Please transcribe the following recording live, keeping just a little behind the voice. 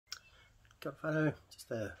got a photo. Just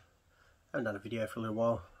haven't done a video for a little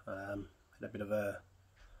while. Had a bit of a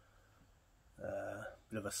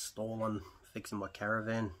stall on fixing my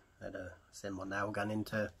caravan. Had to send my nail gun in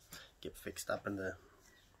to get fixed up, and the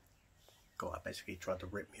guy basically tried to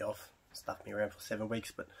rip me off, stuffed me around for 7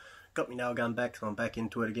 weeks, but got my nail gun back, so I'm back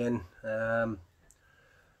into it again. I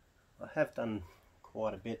have done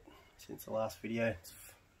quite a bit since the last video.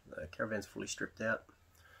 The caravan's fully stripped out.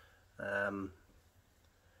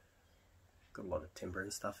 Got a lot of timber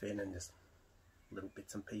and stuff in, and just little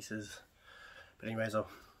bits and pieces. But anyways, I'll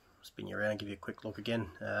spin you around, give you a quick look again.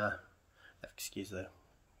 Excuse the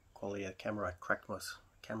quality of the camera. I cracked my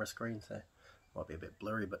camera screen, so it might be a bit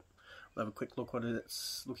blurry, but we'll have a quick look what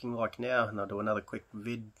it's looking like now, and I'll do another quick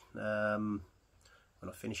vid when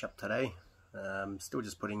I finish up today. Still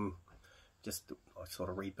just sort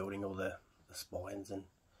of rebuilding all the spines and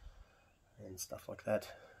stuff like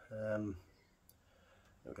that.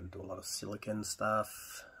 We're going to do a lot of silicon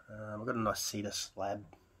stuff. I've got a nice cedar slab,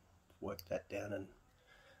 work that down and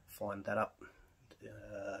find that up.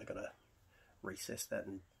 I've got to recess that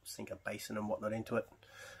and sink a basin and whatnot into it.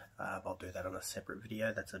 I'll do that on a separate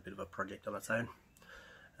video. That's a bit of a project on its own.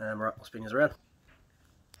 Right, I'll spin you around.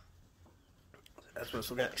 That's what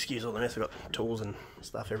it's looking at. Excuse all the mess, I've got tools and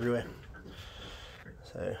stuff everywhere.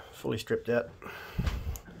 So, fully stripped out.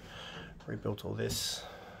 Rebuilt all this.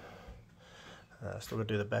 Still got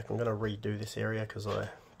to do the back. I'm going to redo this area because I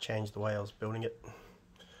changed the way I was building it.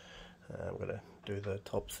 I'm going to do the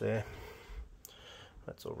tops there.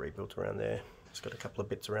 That's all rebuilt around there. Just got a couple of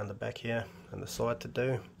bits around the back here and the side to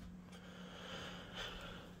do.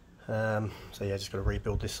 So yeah, just got to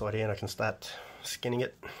rebuild this side here, and I can start skinning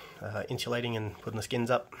it, insulating and putting the skins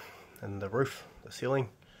up, and the roof, the ceiling.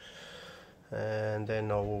 And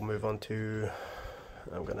then I will move on to,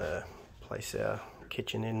 I'm going to place our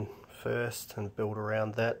kitchen in first and build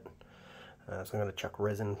around that. So I'm going to chuck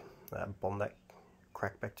resin, bond that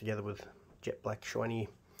crack back together with jet black shiny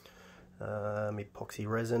epoxy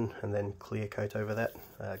resin, and then clear coat over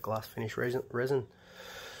that glass finish resin.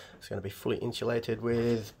 It's going to be fully insulated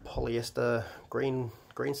with polyester green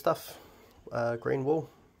stuff, green wool.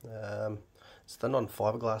 It's the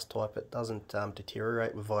non-fiberglass type. It doesn't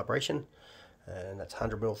deteriorate with vibration, and that's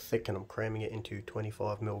 100mm thick, and I'm cramming it into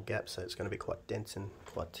 25mm gaps, so it's going to be quite dense and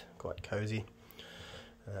quite cozy.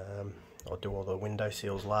 I'll do all the window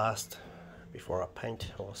seals last before I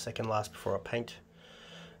paint, or second last before I paint.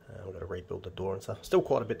 I've got to rebuild the door and stuff. Still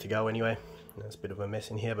quite a bit to go anyway. There's a bit of a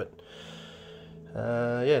mess in here, but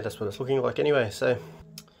yeah, that's what it's looking like anyway. So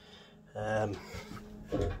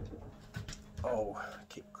I'll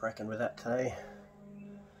keep cracking with that today,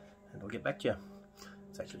 and I'll get back to you.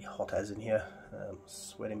 It's actually hot as in here,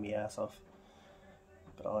 sweating me ass off,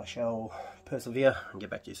 but I shall persevere and get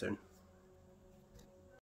back to you soon.